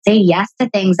say yes to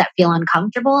things that feel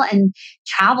uncomfortable and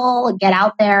travel, get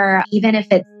out there, even if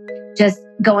it's just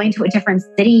going to a different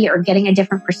city or getting a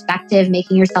different perspective,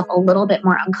 making yourself a little bit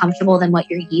more uncomfortable than what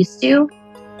you're used to.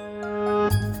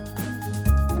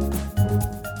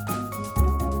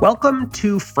 Welcome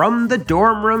to From the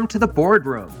Dorm Room to the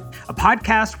Boardroom, a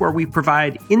podcast where we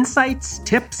provide insights,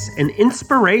 tips, and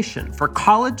inspiration for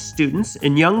college students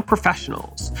and young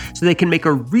professionals so they can make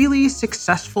a really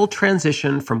successful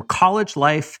transition from college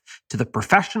life to the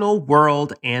professional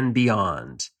world and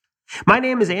beyond. My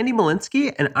name is Andy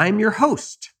Malinsky, and I'm your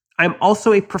host. I'm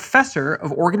also a professor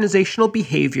of organizational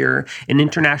behavior and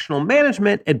international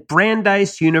management at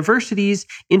Brandeis University's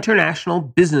International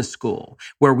Business School,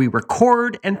 where we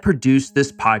record and produce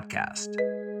this podcast.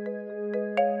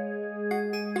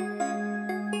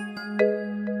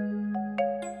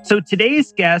 So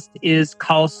today's guest is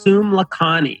Kalsoom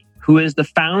Lakhani, who is the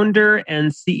founder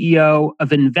and CEO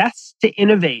of Invest to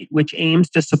Innovate, which aims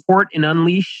to support and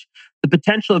unleash the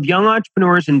potential of young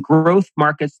entrepreneurs in growth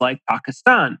markets like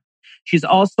Pakistan. She's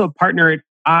also a partner at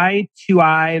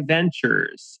I2I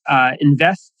Ventures,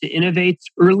 Invest to Innovate's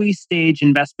early stage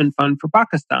investment fund for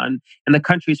Pakistan and the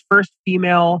country's first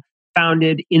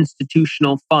female-founded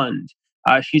institutional fund.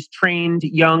 She's trained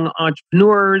young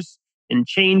entrepreneurs and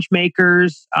change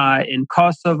makers in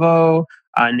Kosovo,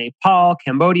 Nepal,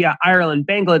 Cambodia, Ireland,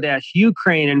 Bangladesh,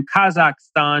 Ukraine, and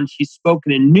Kazakhstan. She's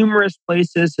spoken in numerous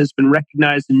places, has been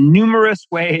recognized in numerous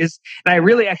ways. And I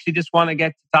really actually just want to get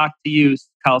to talk to you,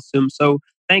 Kalsoom. So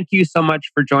thank you so much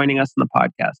for joining us on the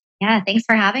podcast. Yeah, thanks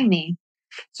for having me.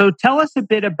 So tell us a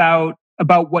bit about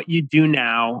what you do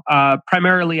now.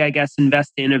 Primarily, I guess,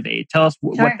 Invest to Innovate. Tell us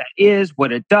what that is,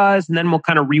 what it does, and then we'll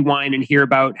kind of rewind and hear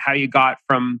about how you got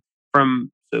from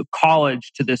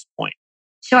college to this point.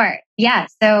 Sure. Yeah.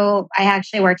 So I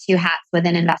actually wear two hats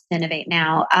within Invest to Innovate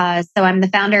now. So I'm the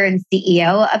founder and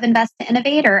CEO of Invest to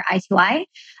Innovate, or I2I,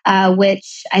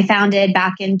 which I founded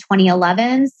back in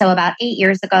 2011. So about 8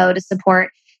 years ago, to support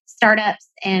startups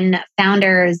and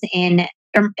founders in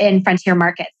frontier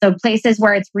markets. So places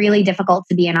where it's really difficult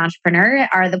to be an entrepreneur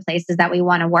are the places that we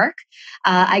want to work.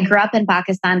 I grew up in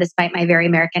Pakistan despite my very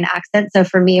American accent. So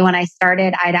for me, when I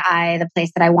started I2I, the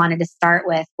place that I wanted to start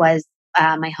with was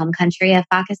my home country of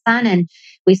Pakistan. And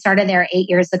we started there 8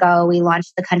 years ago. We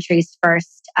launched the country's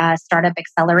first startup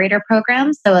accelerator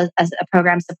program. So a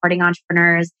program supporting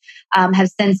entrepreneurs, have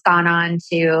since gone on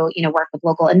to work with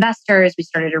local investors. We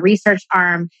started a research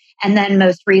arm. And then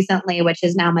most recently, which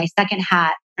is now my second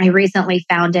hat, I recently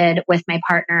founded with my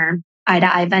partner,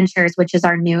 I2I Ventures, which is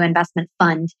our new investment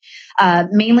fund,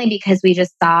 mainly because we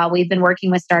just saw we've been working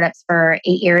with startups for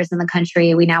 8 years in the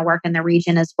country. We now work in the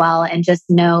region as well, and just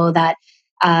know that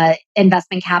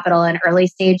investment capital and early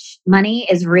stage money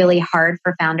is really hard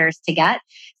for founders to get.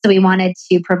 So we wanted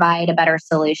to provide a better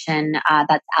solution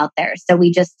that's out there. So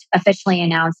we just officially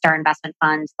announced our investment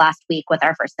fund last week with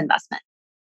our first investment.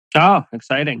 Oh,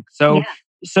 exciting. So, yeah.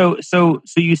 So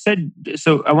you said,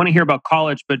 so I want to hear about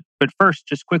college, but first,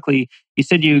 just quickly, you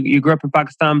said you grew up in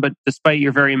Pakistan, but despite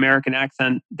your very American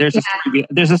accent, there's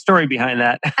a story behind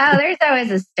that. Oh, there's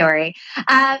always a story. So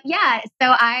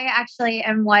I actually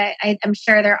am I'm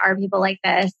sure there are people like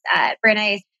this at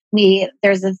Brandeis.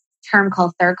 There's a term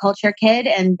called third culture kid,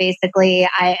 and basically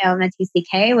I own a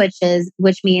TCK,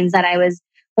 which means that I was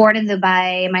born in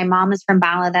Dubai. My mom is from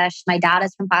Bangladesh. My dad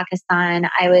is from Pakistan.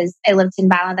 I lived in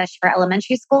Bangladesh for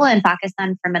elementary school and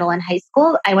Pakistan for middle and high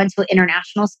school. I went to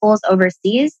international schools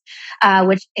overseas,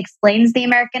 which explains the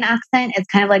American accent. It's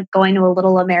kind of like going to a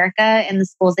little America in the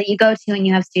schools that you go to, and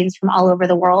you have students from all over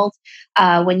the world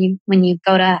when you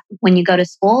go to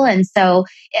school. And so,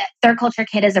 third culture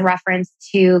kid is a reference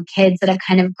to kids that have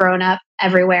kind of grown up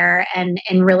everywhere and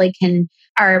really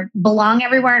belong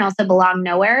everywhere and also belong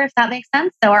nowhere, if that makes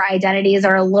sense. So our identities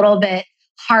are a little bit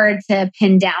hard to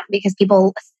pin down because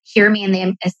people hear me and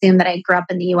they assume that I grew up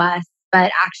in the US,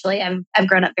 but actually I've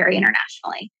grown up very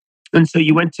internationally. And so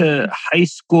you went to high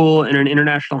school in an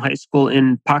international high school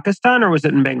in Pakistan, or was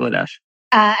it in Bangladesh?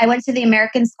 I went to the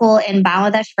American school in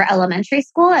Bangladesh for elementary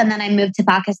school, and then I moved to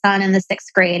Pakistan in the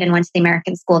 6th grade and went to the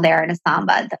American school there in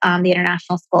Islamabad, the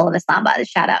International School of Islamabad.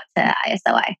 Shout out to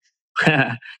ISOI.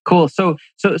 Cool. So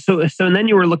and then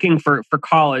you were looking for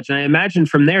college, and I imagine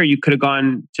from there you could have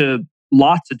gone to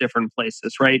lots of different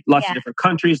places, right? Lots of different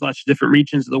countries, lots of different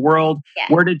regions of the world. Yeah.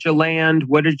 Where did you land?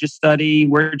 What did you study?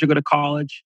 Where did you go to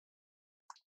college?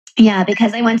 Yeah,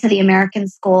 because I went to the American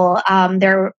school,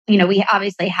 we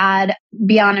obviously had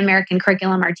beyond American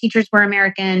curriculum. Our teachers were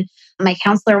American. My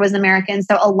counselor was American.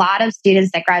 So a lot of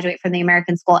students that graduate from the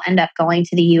American school end up going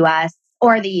to the US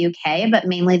or the UK, but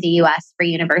mainly the US for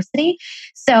university.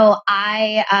 So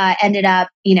I ended up,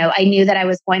 I knew that I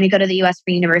was going to go to the US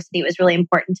for university. It was really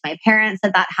important to my parents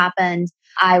that that happened.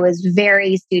 I was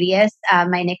very studious.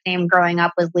 My nickname growing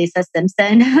up was Lisa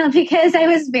Simpson because I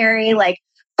was very like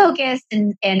focused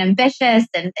and ambitious,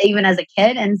 and even as a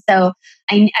kid. And so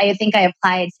I think I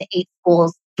applied to 8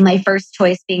 schools. My first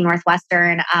choice being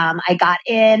Northwestern. I got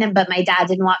in, but my dad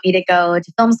didn't want me to go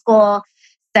to film school.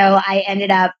 So I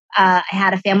ended up, I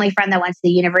had a family friend that went to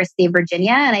the University of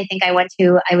Virginia. And I think I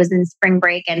was in spring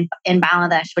break in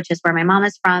Bangladesh, which is where my mom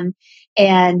is from.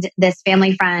 And this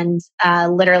family friend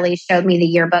literally showed me the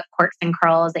yearbook Quirks and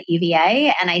Curls at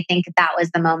UVA. And I think that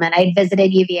was the moment. I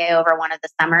visited UVA over one of the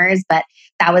summers, but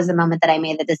that was the moment that I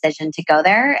made the decision to go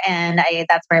there. And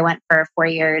that's where I went for 4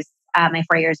 years, my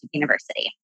 4 years of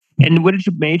university. And what did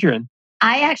you major in?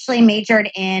 I actually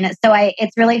majored in,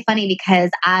 it's really funny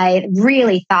because I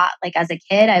really thought like as a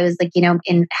kid, I was like,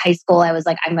 in high school, I was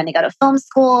like, I'm going to go to film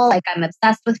school. Like I'm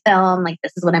obsessed with film. Like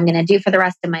this is what I'm going to do for the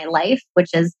rest of my life, which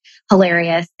is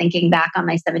hilarious thinking back on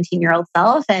my 17-year-old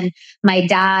self. And my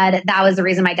dad, that was the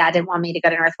reason my dad didn't want me to go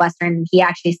to Northwestern. He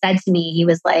actually said to me, he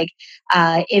was like,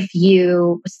 if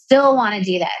you still want to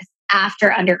do this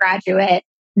after undergraduate,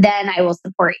 then I will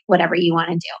support whatever you want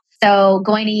to do. So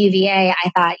going to UVA,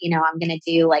 I thought, I'm going to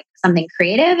do like something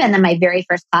creative. And then my very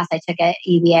first class I took at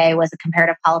UVA was a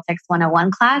comparative politics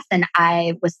 101 class. And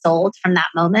I was sold from that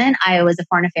moment. I was a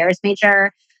foreign affairs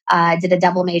major, did a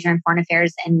double major in foreign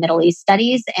affairs and Middle East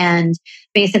studies. And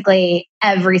basically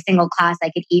every single class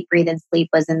I could eat, breathe, and sleep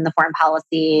was in the foreign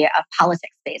policy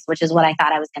politics space, which is what I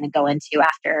thought I was going to go into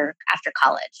after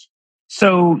college.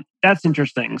 So that's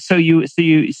interesting. So you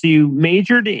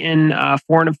majored in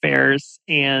foreign affairs,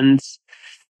 and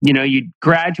you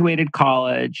graduated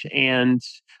college. And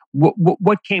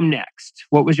what came next?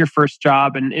 What was your first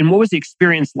job, and what was the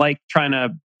experience like trying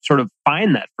to sort of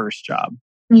find that first job?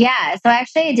 Yeah, so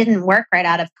actually I didn't work right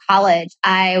out of college.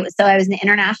 I was an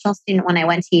international student when I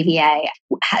went to UVA.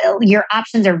 Your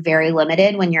options are very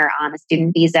limited when you're on a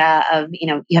student visa.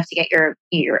 You have to get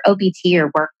your OPT or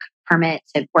work permit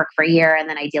to work for a year and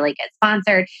then ideally get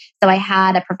sponsored. So I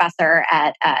had a professor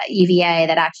at UVA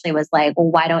that actually was like,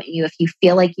 well, why don't you, if you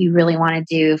feel like you really want to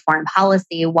do foreign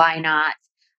policy, why not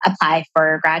apply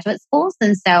for graduate schools?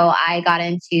 And so I got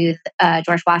into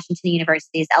George Washington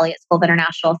University's Elliott School of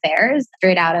International Affairs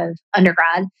straight out of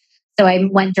undergrad. So I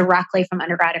went directly from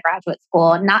undergrad to graduate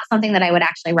school. Not something that I would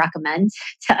actually recommend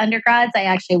to undergrads. I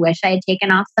actually wish I had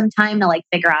taken off some time to like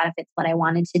figure out if it's what I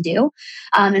wanted to do.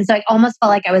 And so I almost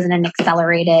felt like I was in an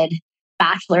accelerated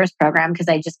bachelor's program because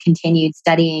I just continued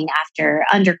studying after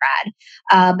undergrad.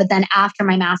 But then after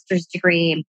my master's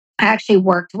degree, I actually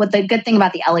worked. What the good thing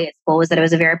about the Elliott School was that it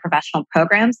was a very professional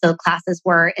program. So classes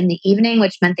were in the evening,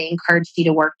 which meant they encouraged you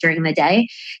to work during the day.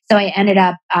 So I ended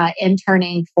up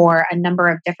interning for a number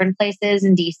of different places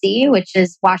in DC, which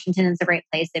is Washington is a great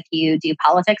place if you do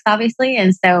politics, obviously.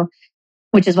 And so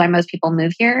which is why most people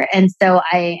move here. And so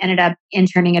I ended up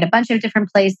interning at a bunch of different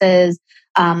places.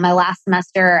 My last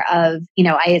semester of,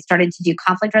 I started to do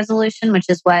conflict resolution, which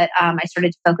is what I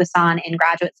started to focus on in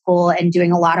graduate school, and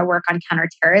doing a lot of work on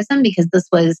counterterrorism, because this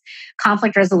was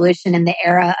conflict resolution in the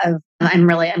era of, I'm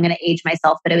going to age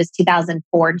myself, but it was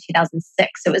 2004 to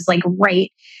 2006. It was like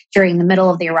right during the middle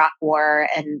of the Iraq War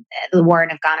and the war in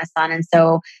Afghanistan. And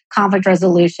so conflict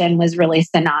resolution was really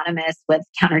synonymous with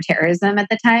counterterrorism at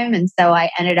the time. And so I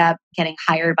ended up getting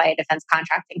hired by a defense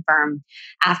contracting firm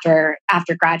after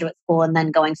graduate school, and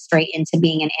then going straight into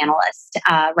being an analyst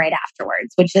right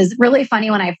afterwards, which is really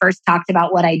funny when I first talked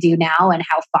about what I do now and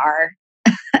how far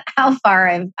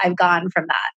I've gone from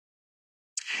that.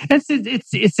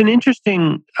 It's an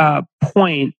interesting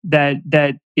point that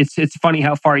it's funny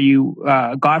how far you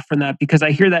got from that, because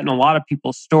I hear that in a lot of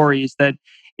people's stories, that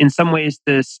in some ways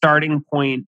the starting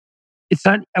point, it's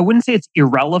not, I wouldn't say it's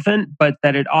irrelevant, but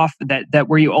that that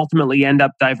where you ultimately end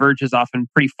up diverges often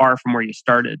pretty far from where you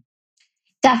started.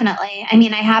 Definitely. I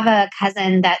mean, I have a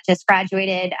cousin that just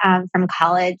graduated from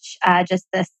college just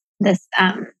this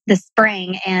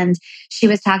spring, and she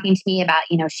was talking to me about,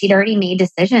 she'd already made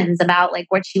decisions about like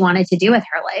what she wanted to do with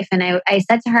her life. And I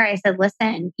said to her, I said,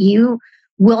 listen, you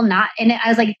will not. And I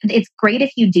was like, it's great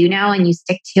if you do know and you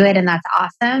stick to it, and that's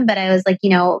awesome. But I was like,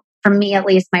 for me, at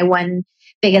least, my one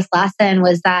biggest lesson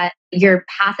was that your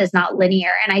path is not linear.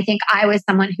 And I think I was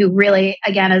someone who really,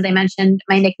 again, as I mentioned,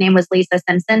 my nickname was Lisa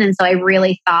Simpson. And so I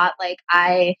really thought like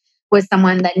I was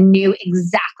someone that knew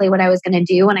exactly what I was going to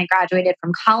do when I graduated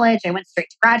from college. I went straight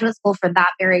to graduate school for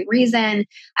that very reason.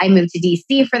 I moved to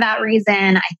DC for that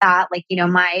reason. I thought like,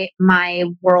 my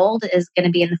world is going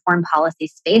to be in the foreign policy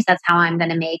space. That's how I'm going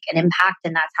to make an impact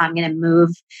and that's how I'm going to move.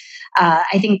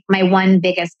 I think my one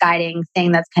biggest guiding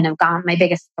thing that's kind of gone, my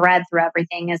biggest thread through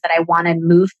everything is that I want to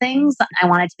move things. I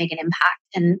wanted to make an impact.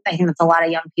 And I think that's a lot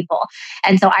of young people.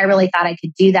 And so I really thought I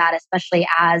could do that, especially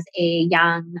as a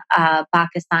young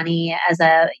Pakistani, as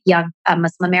a young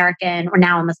Muslim American, or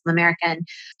now a Muslim American,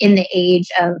 in the age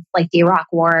of like the Iraq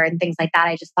War and things like that.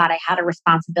 I just thought I had a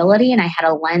responsibility and I had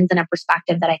a lens and a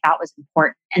perspective that I thought was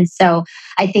important. And so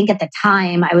I think at the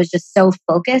time I was just so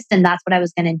focused and that's what I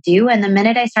was going to do. And the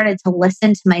minute I started to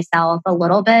listen to myself a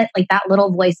little bit, like that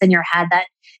little voice in your head that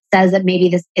says that maybe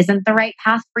this isn't the right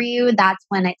path for you, that's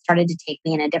when it started to take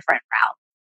me in a different route.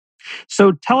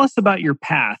 So tell us about your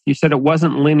path. You said it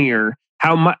wasn't linear.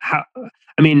 How much?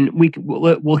 I mean,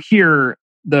 we'll hear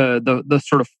the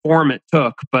sort of form it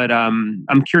took, but I'm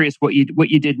curious what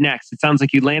you did next. It sounds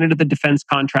like you landed at the defense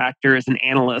contractor as an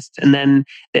analyst, and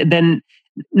then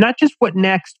not just what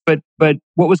next, but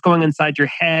what was going inside your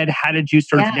head. How did you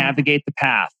sort of navigate the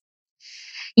path?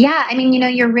 Yeah, I mean,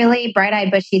 you're really bright-eyed,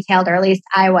 bushy-tailed, or at least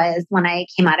I was when I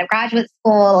came out of graduate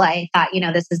school. I thought,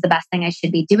 this is the best thing I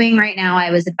should be doing right now.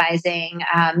 I was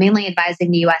mainly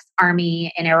advising the U.S.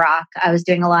 Army in Iraq. I was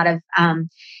doing a lot of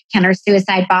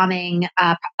counter-suicide bombing,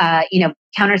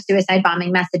 counter-suicide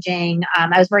bombing messaging.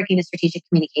 I was working in a strategic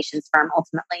communications firm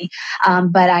ultimately,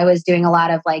 but I was doing a lot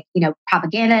of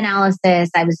propaganda analysis.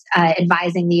 I was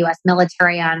advising the U.S.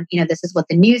 military on, this is what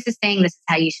the news is saying. This is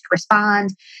how you should respond.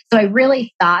 So I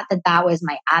really thought that was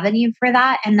my avenue for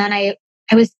that. And then I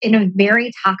was in a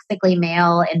very toxically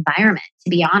male environment, to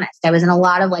be honest. I was in a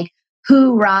lot of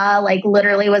hoorah,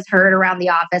 literally was heard around the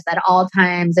office at all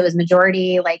times. It was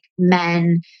majority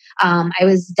men. I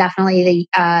was definitely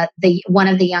the one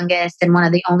of the youngest and one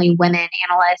of the only women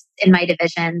analysts in my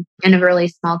division in a really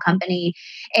small company.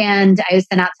 And I was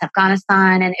sent out to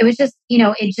Afghanistan, and it was just,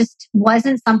 it just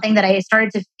wasn't something that I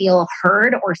started to feel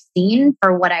heard or seen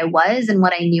for what I was and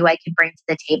what I knew I could bring to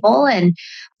the table. And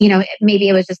maybe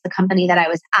it was just the company that I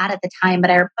was at the time,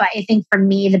 but I think for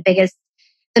me the biggest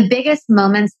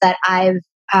moments that I've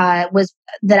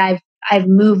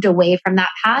moved away from that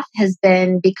path has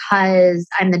been because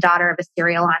I'm the daughter of a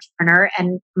serial entrepreneur,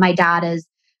 and my dad is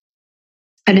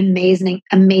an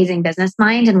amazing business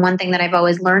mind. And one thing that I've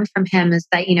always learned from him is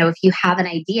that, if you have an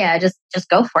idea, just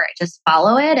go for it, just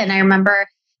follow it. And I remember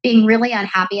being really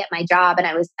unhappy at my job, and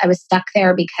I was stuck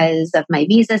there because of my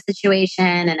visa situation,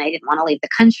 and I didn't want to leave the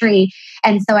country.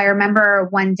 And so I remember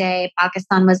one day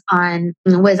Pakistan was on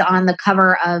the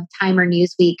cover of Time or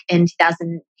Newsweek in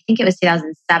 2000. I think it was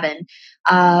 2007,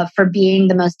 for being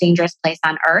the most dangerous place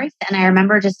on earth. And I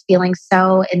remember just feeling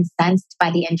so incensed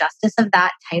by the injustice of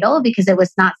that title, because it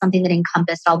was not something that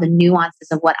encompassed all the nuances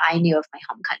of what I knew of my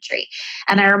home country.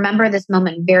 And I remember this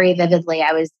moment very vividly.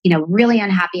 I was, really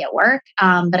unhappy at work,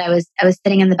 but I was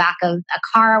sitting in the back of a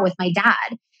car with my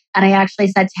dad. And I actually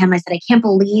said to him, I said, I can't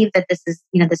believe that this is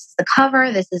the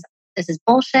cover. This is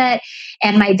bullshit.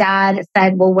 And my dad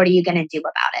said, well, what are you going to do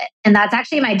about it? And that's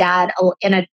actually my dad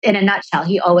in a nutshell.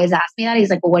 He always asked me that. He's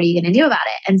like, well, what are you going to do about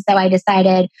it? And so I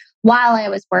decided, while I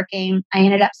was working, I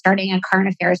ended up starting a current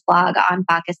affairs blog on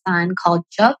Pakistan called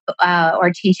Chup,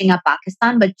 or Changing Up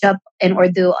Pakistan. But Chup in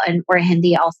Urdu or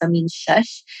Hindi also means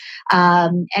shush.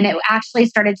 And it actually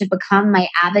started to become my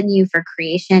avenue for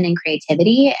creation and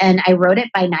creativity. And I wrote it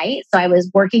by night. So I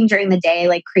was working during the day,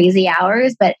 like crazy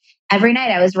hours, but every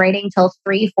night I was writing till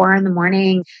 3, 4 in the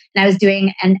morning, and I was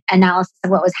doing an analysis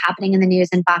of what was happening in the news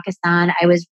in Pakistan. I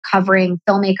was covering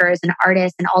filmmakers and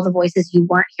artists and all the voices you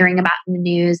weren't hearing about in the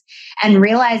news, and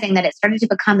realizing that it started to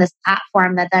become this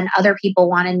platform that then other people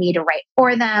wanted me to write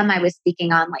for them. I was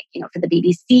speaking on for the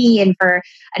BBC and for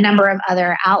a number of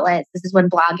other outlets. This is when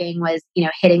blogging was,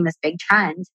 hitting this big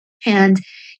trend. And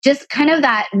just kind of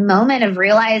that moment of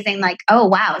realizing oh,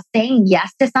 wow, saying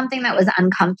yes to something that was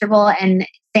uncomfortable and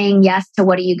saying yes to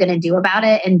what are you going to do about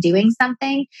it and doing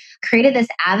something created this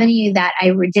avenue that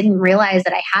I didn't realize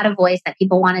that I had a voice that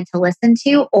people wanted to listen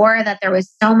to, or that there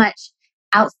was so much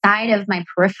outside of my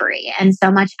periphery and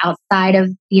so much outside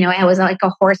of, I was like a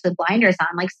horse with blinders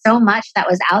on, so much that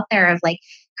was out there of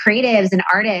creatives and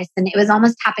artists. And it was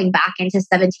almost tapping back into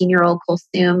 17-year-old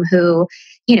Kulsum, who,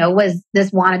 was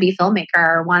this wannabe filmmaker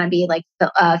or wannabe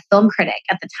film critic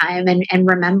at the time, and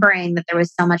remembering that there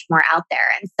was so much more out there.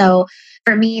 And so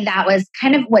for me, that was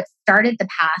kind of what started the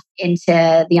path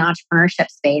into the entrepreneurship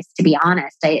space, to be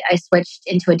honest. I switched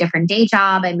into a different day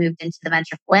job. I moved into the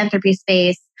venture philanthropy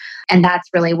space. And that's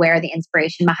really where the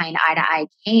inspiration behind Eye to Eye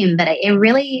came. But it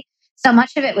really, so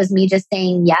much of it was me just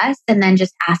saying yes and then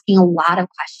just asking a lot of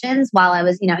questions while I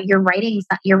was, you're writing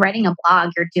a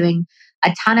blog, you're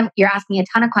asking a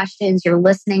ton of questions, you're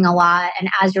listening a lot. And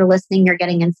as you're listening, you're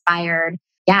getting inspired.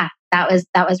 Yeah, that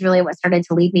was really what started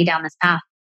to lead me down this path.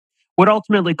 What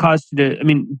ultimately caused you to, I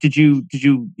mean,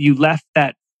 you left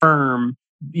that firm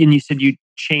and you said you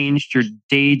changed your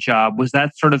day job. Was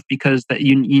that sort of because that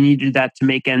you needed that to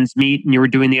make ends meet and you were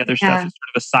doing the other stuff Yeah. as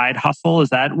sort of a side hustle? Is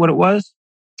that what it was?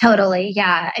 Totally.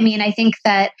 Yeah. I mean, I think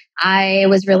that I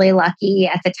was really lucky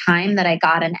at the time that I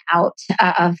got an out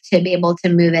of to be able to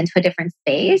move into a different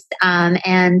space.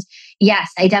 And yes,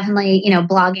 I definitely,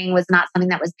 blogging was not something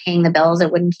that was paying the bills.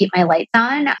 It wouldn't keep my lights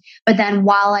on. But then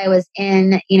while I was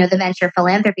in, the venture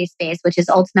philanthropy space, which is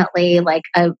ultimately like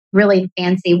a really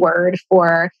fancy word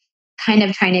for kind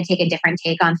of trying to take a different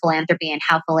take on philanthropy and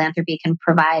how philanthropy can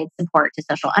provide support to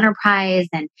social enterprise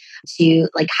and to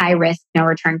like high risk, no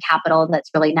return capital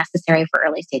that's really necessary for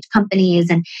early stage companies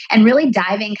and really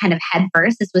diving kind of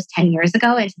headfirst. This was 10 years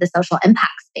ago into the social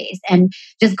impact space and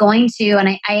just going to, and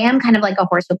I am kind of like a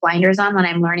horse with blinders on when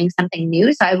I'm learning something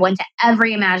new. So I went to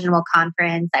every imaginable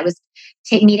conference. I was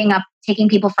meeting up, taking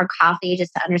people for coffee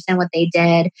just to understand what they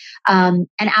did. And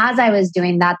as I was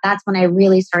doing that, that's when I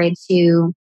really started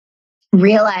to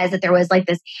realize that there was like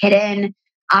this hidden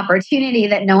opportunity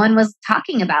that no one was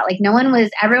talking about. Like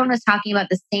everyone was talking about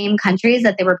the same countries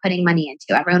that they were putting money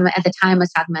into. Everyone at the time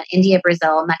was talking about India,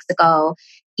 Brazil, Mexico,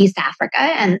 East Africa.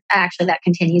 And actually that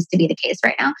continues to be the case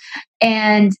right now.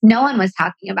 And no one was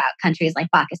talking about countries like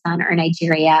Pakistan or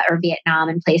Nigeria or Vietnam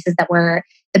and places that were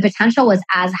the potential was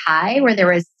as high where there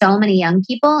was so many young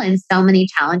people and so many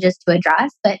challenges to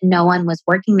address, but no one was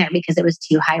working there because it was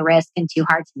too high risk and too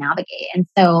hard to navigate. And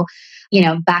so,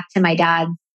 back to my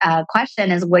dad's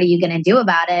question is, what are you going to do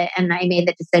about it? And I made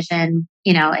the decision,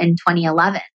 in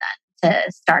 2011 then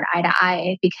to start Eye to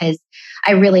Eye because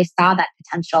I really saw that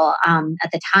potential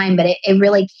at the time. But it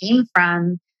really came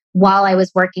from while I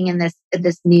was working in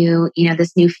this new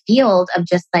field of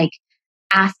just like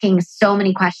asking so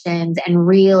many questions and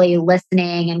really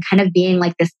listening and kind of being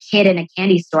like this kid in a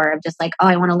candy store of just like, oh,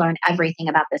 I want to learn everything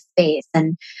about this space.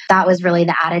 And that was really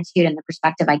the attitude and the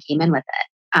perspective I came in with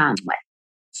it.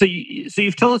 So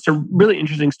you've told us a really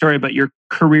interesting story about your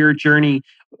career journey.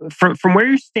 From where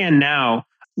you stand now,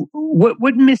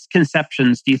 what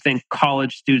misconceptions do you think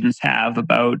college students have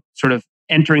about sort of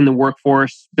entering the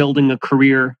workforce, building a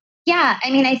career? Yeah,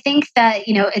 I mean, I think that,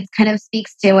 it kind of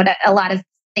speaks to what a lot of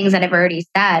things that I've already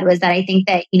said was that I think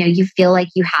that, you feel like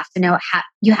you have to know,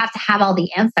 you have to have all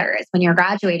the answers when you're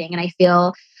graduating. And I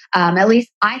feel, at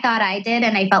least I thought I did.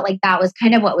 And I felt like that was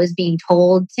kind of what was being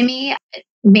told to me.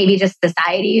 Maybe just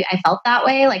society. I felt that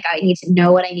way. Like I need to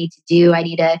know what I need to do. I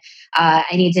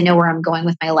need to know where I'm going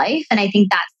with my life. And I think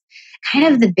that's kind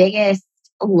of the biggest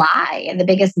lie and the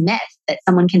biggest myth that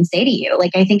someone can say to you.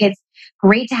 Like, I think it's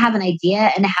great to have an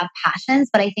idea and to have passions,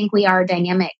 but I think we are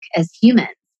dynamic as humans,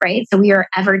 right? So we are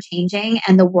ever changing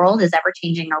and the world is ever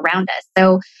changing around us.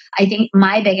 So I think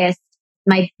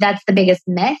that's the biggest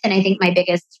myth. And I think my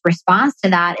biggest response to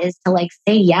that is to like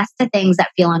say yes to things that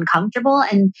feel uncomfortable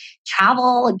and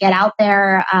travel, get out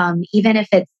there, even if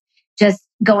it's just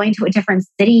going to a different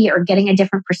city or getting a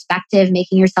different perspective,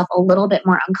 making yourself a little bit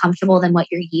more uncomfortable than what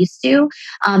you're used to.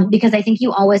 Because I think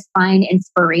you always find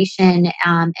inspiration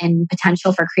and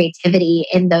potential for creativity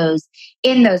in those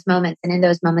moments and in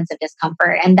those moments of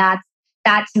discomfort. And that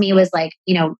to me was like,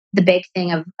 the big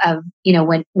thing of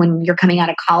when you're coming out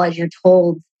of college, you're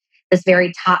told this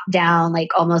very top down, like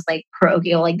almost like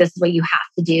parochial, like this is what you have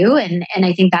to do. And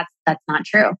I think that's not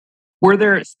true.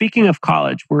 Speaking of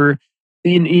college,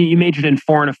 you majored in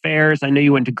foreign affairs. I know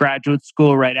you went to graduate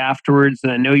school right afterwards,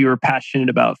 and I know you were passionate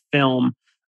about film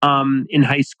in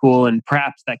high school, and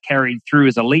perhaps that carried through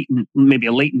as maybe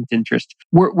a latent interest.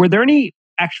 Were there any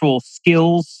actual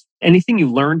skills, anything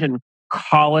you learned in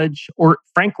college or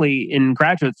frankly in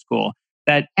graduate school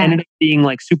that ended up being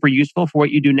like super useful for what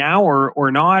you do now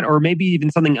or not, or maybe even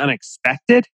something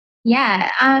unexpected? Yeah.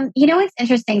 It's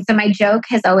interesting. So my joke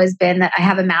has always been that I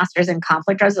have a master's in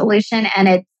conflict resolution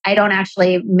and I don't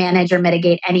actually manage or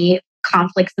mitigate any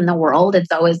conflicts in the world.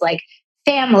 It's always like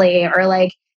family or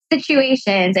like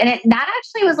situations. And that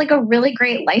actually was like a really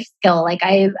great life skill. Like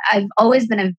I've always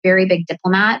been a very big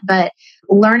diplomat, but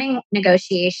learning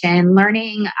negotiation,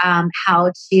 learning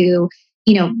how to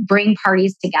bring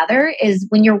parties together is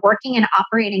when you're working and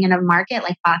operating in a market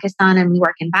like Pakistan, and we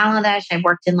work in Bangladesh. I've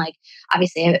worked in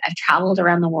obviously I've traveled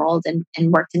around the world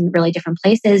and worked in really different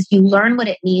places. You learn what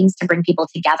it means to bring people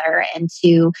together and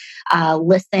to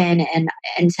listen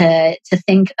and to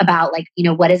think about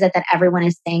what is it that everyone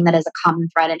is saying that is a common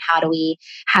thread, and how do we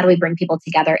bring people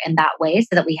together in that way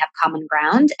so that we have common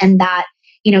ground. And that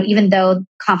even though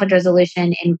conflict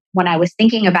resolution, and when I was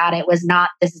thinking about it,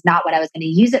 this is not what I was going to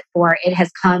use it for, it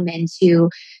has come into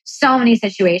so many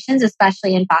situations,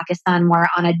 especially in Pakistan, where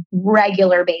on a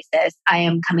regular basis, I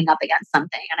am coming up against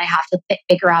something and I have to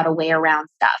figure out a way around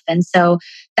stuff. And so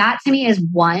that to me is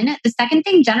one. The second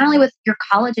thing, generally with your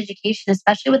college education,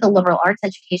 especially with the liberal arts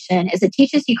education, is it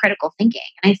teaches you critical thinking.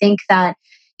 And I think that,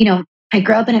 I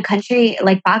grew up in a country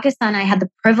like Pakistan. I had the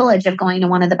privilege of going to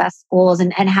one of the best schools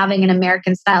and having an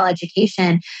American style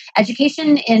education.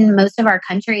 Education in most of our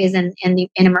countries and in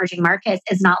emerging markets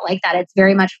is not like that. It's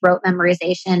very much rote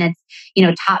memorization.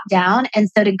 It's, top down. And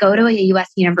so to go to a US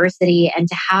university and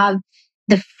to have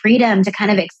the freedom to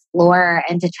kind of explore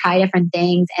and to try different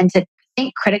things and to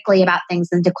think critically about things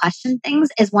and to question things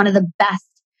is one of the best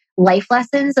life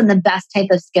lessons and the best type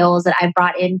of skills that I've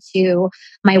brought into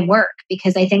my work,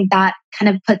 because I think that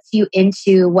kind of puts you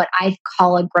into what I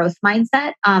call a growth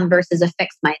mindset versus a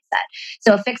fixed mindset.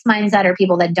 So a fixed mindset are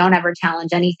people that don't ever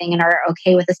challenge anything and are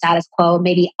okay with the status quo,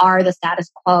 maybe are the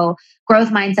status quo. Growth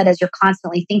mindset is you're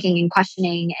constantly thinking and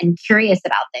questioning and curious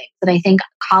about things. And I think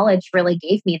college really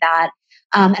gave me that.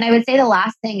 And I would say the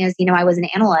last thing is, I was an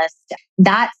analyst.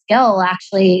 That skill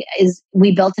actually is,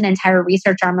 we built an entire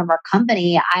research arm of our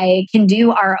company. We can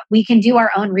do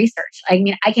our own research. I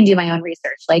mean, I can do my own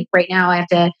research. Like right now I have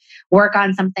to work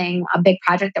on a big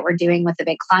project that we're doing with a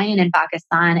big client in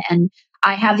Pakistan. And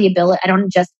I have the ability,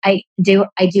 I do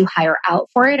hire out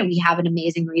for it. And we have an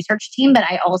amazing research team, but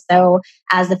I also,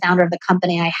 as the founder of the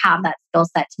company, I have that skill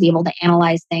set to be able to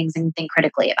analyze things and think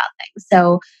critically about things.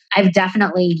 So I've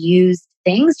definitely used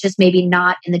things, just maybe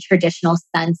not in the traditional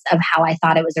sense of how I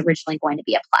thought it was originally going to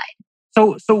be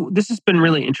applied. So this has been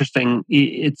really interesting.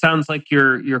 It sounds like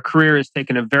your career has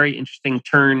taken a very interesting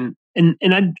turn. And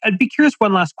I'd be curious.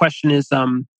 One last question is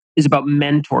about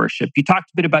mentorship. You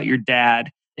talked a bit about your dad,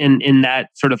 and in that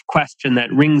sort of question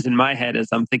that rings in my head as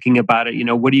I'm thinking about it.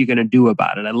 What are you going to do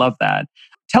about it? I love that.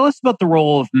 Tell us about the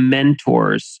role of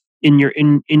mentors in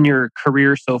your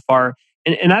career so far.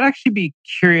 And I'd actually be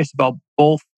curious about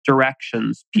both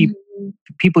directions.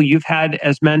 People you've had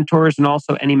as mentors, and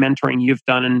also any mentoring you've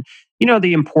done, and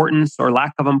the importance or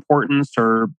lack of importance,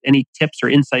 or any tips or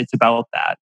insights about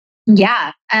that.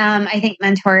 Yeah, I think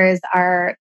mentors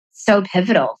are so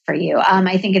pivotal for you.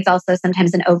 I think it's also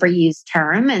sometimes an overused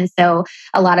term, and so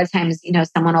a lot of times,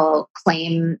 someone will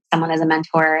claim someone as a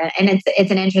mentor, and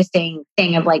it's an interesting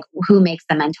thing of like, who makes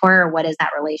the mentor, or what does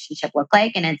that relationship look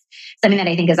like, and it's something that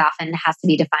I think is often has to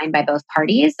be defined by both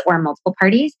parties or multiple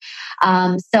parties.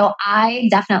 So I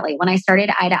definitely, when I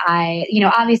started Eye to Eye,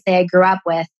 obviously I grew up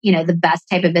with, the best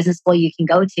type of business school you can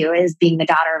go to is being the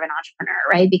daughter of an entrepreneur,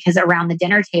 right? Because around the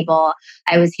dinner table,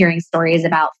 I was hearing stories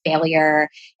about failure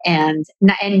and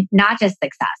not just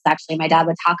success. Actually, my dad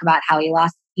would talk about how he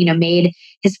made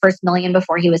his first million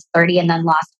before he was 30, and then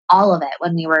lost all of it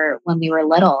when we were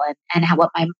little, and how what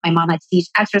my mom had to teach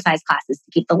exercise classes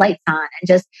to keep the lights on, and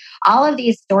just all of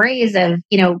these stories of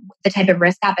the type of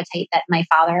risk appetite that my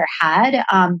father had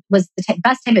was the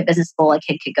best type of business school a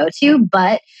kid could go to.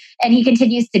 And he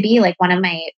continues to be like one of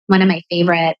my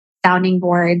favorite sounding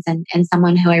boards, and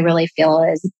someone who I really feel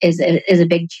is a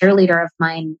big cheerleader of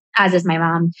mine, as is my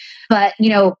mom. But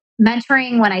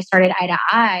mentoring, when I started Eye to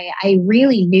Eye, I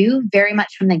really knew very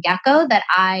much from the get-go that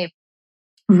I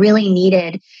really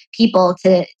needed people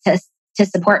to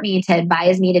support me, to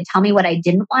advise me, to tell me what I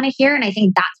didn't want to hear. And I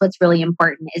think that's what's really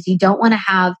important, is you don't want to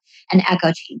have an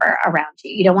echo chamber around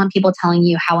you. You don't want people telling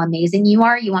you how amazing you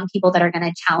are. You want people that are going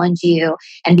to challenge you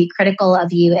and be critical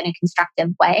of you in a constructive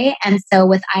way. And so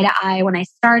with Eye to Eye, when I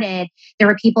started, there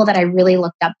were people that I really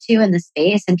looked up to in the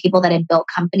space, and people that had built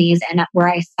companies, and where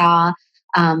I saw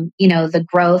the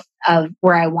growth of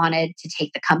where I wanted to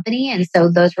take the company. And so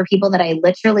those were people that I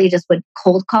literally just would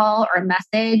cold call or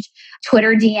message,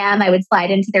 Twitter DM. I would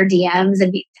slide into their DMs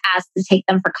and be asked to take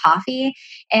them for coffee.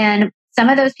 And some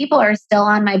of those people are still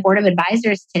on my board of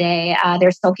advisors today.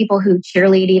 There's still people who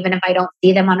cheerlead even if I don't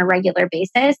see them on a regular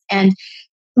basis. And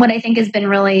what I think has been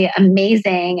really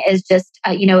amazing is just,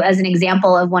 as an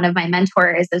example of one of my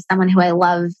mentors, of someone who I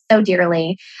love so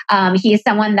dearly. He is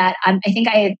someone that I think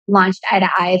I launched Eye to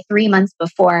Eye 3 months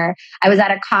before. I was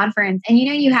at a conference, and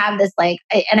you have this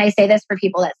and I say this for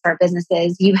people that start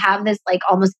businesses, you have this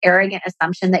almost arrogant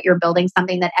assumption that you're building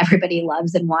something that everybody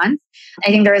loves and wants. I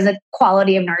think there is a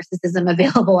quality of narcissism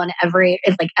available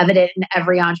it's evident in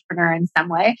every entrepreneur in some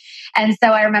way. And so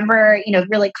I remember,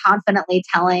 really confidently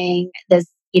telling this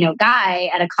guy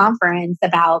at a conference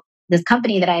about this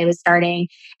company that I was starting,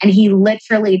 and he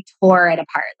literally tore it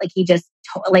apart. He just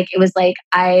it was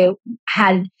I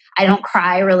don't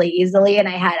cry really easily, and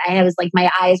I was my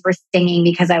eyes were stinging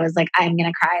because I was I'm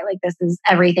gonna cry. This is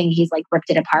everything. He's ripped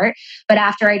it apart. But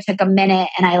after I took a minute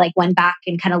and I went back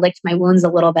and kind of licked my wounds a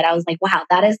little bit, I was wow,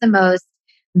 that is the most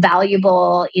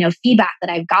valuable, feedback that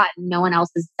I've gotten. No one else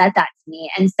has said that to me.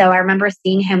 And so I remember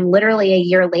seeing him literally a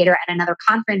year later at another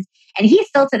conference, and he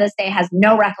still to this day has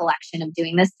no recollection of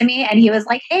doing this to me. And he was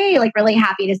hey, really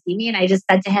happy to see me. And I just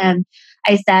said to him,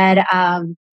 I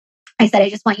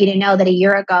just want you to know that a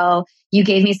year ago, you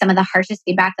gave me some of the harshest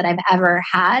feedback that I've ever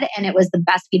had. And it was the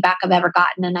best feedback I've ever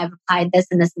gotten. And I've applied this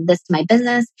and this and this to my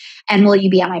business. And will you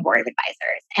be on my board of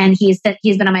advisors? And he's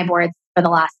been on my board for the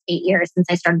last 8 years since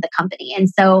I started the company. And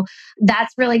so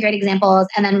that's really great examples.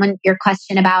 And then when your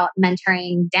question about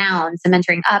mentoring down, so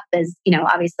mentoring up is,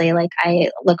 obviously I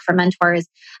look for mentors.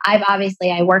 I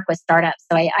work with startups.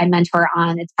 So I mentor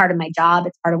on, it's part of my job.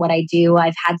 It's part of what I do.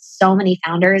 I've had so many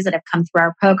founders that have come through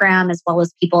our program, as well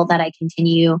as people that I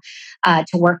continue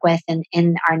to work with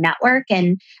in our network.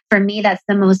 And for me, that's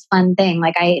the most fun thing.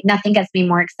 Nothing gets me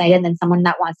more excited than someone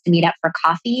that wants to meet up for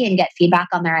coffee and get feedback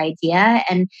on their idea.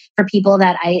 And for people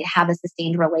that I have a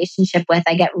sustained relationship with,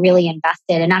 I get really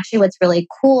invested. And actually what's really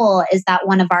cool is that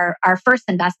one of our first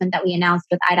investment that we announced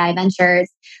with Eye to Eye Ventures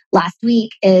last week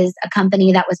is a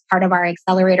company that was part of our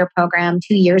accelerator program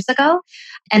 2 years ago.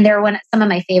 And they're some of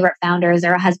my favorite founders.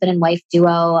 They're a husband and wife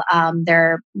duo.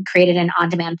 They're created an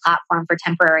on-demand platform for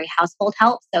temporary household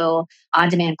help. So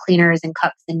on-demand cleaners and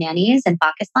cooks and nannies in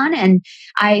Pakistan. And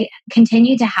I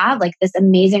continue to have this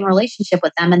amazing relationship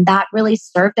with them. And that really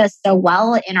served us so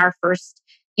well in our first,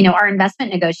 our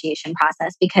investment negotiation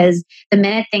process, because the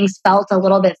minute things felt a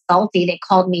little bit salty, they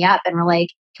called me up and were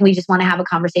can we just want to have a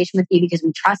conversation with you because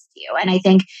we trust you? And I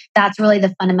think that's really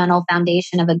the fundamental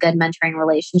foundation of a good mentoring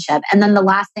relationship. And then the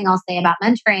last thing I'll say about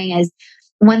mentoring is,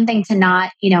 one thing to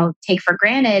not, take for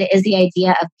granted is the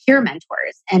idea of peer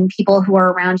mentors and people who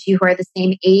are around you who are the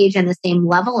same age and the same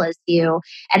level as you,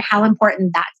 and how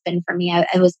important that's been for me.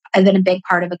 I've been a big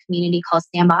part of a community called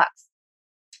Sandbox,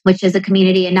 which is a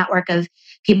community and network of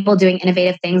people doing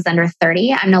innovative things under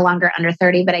 30. I'm no longer under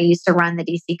 30, but I used to run the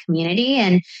DC community.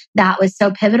 And that was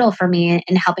so pivotal for me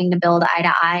in helping to build Eye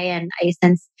to Eye. And I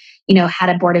since, had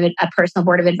a personal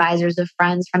board of advisors of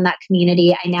friends from that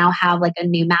community. I now have a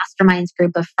new masterminds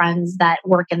group of friends that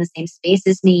work in the same space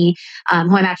as me, who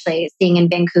I'm actually seeing in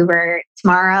Vancouver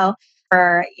tomorrow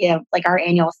for our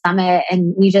annual summit.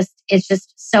 And it's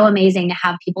just so amazing to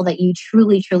have people that you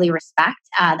truly respect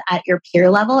at your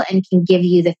peer level and can give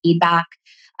you the feedback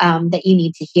that you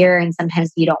need to hear and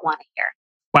sometimes you don't want to hear.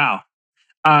 Wow.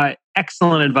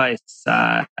 Excellent advice.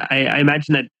 I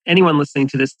imagine that anyone listening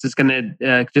to this is going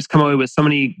to just come away with so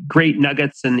many great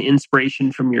nuggets and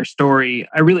inspiration from your story.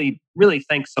 I really, really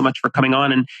thanks so much for coming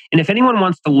on. And if anyone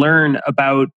wants to learn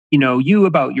about you,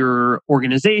 about your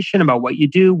organization, about what you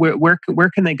do, where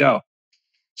can they go?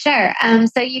 Sure.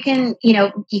 So you can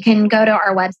go to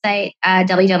our website,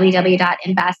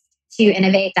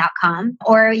 www.investtoinnovate.com,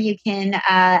 or you can,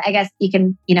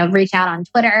 reach out on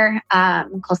Twitter,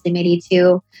 closely maybe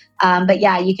too. But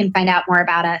yeah, you can find out more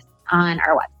about us on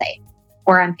our website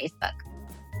or on Facebook.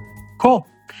 Cool.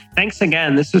 Thanks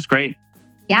again. This was great.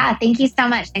 Yeah. Thank you so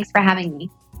much. Thanks for having me.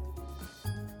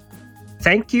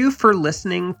 Thank you for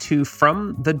listening to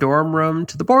From the Dorm Room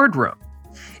to the Boardroom.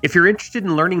 If you're interested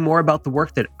in learning more about the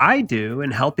work that I do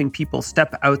in helping people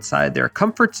step outside their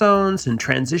comfort zones and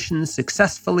transition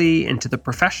successfully into the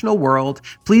professional world,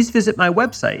 please visit my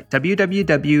website,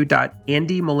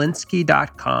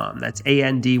 www.andymolinsky.com. That's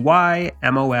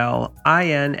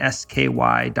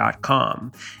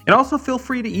ANDYMOLINSKY.com. And also feel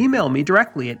free to email me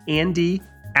directly at andy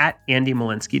at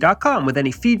andymolinsky.com with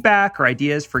any feedback or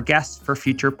ideas for guests for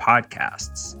future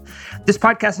podcasts. This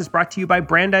podcast is brought to you by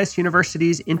Brandeis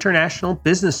University's International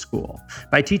Business School.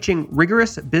 By teaching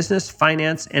rigorous business,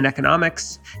 finance, and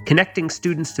economics, connecting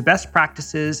students to best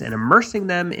practices, and immersing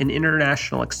them in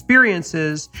international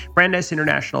experiences, Brandeis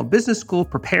International Business School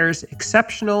prepares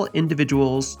exceptional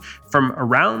individuals from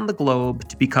around the globe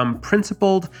to become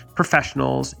principled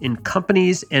professionals in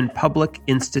companies and public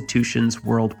institutions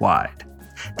worldwide.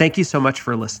 Thank you so much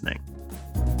for listening.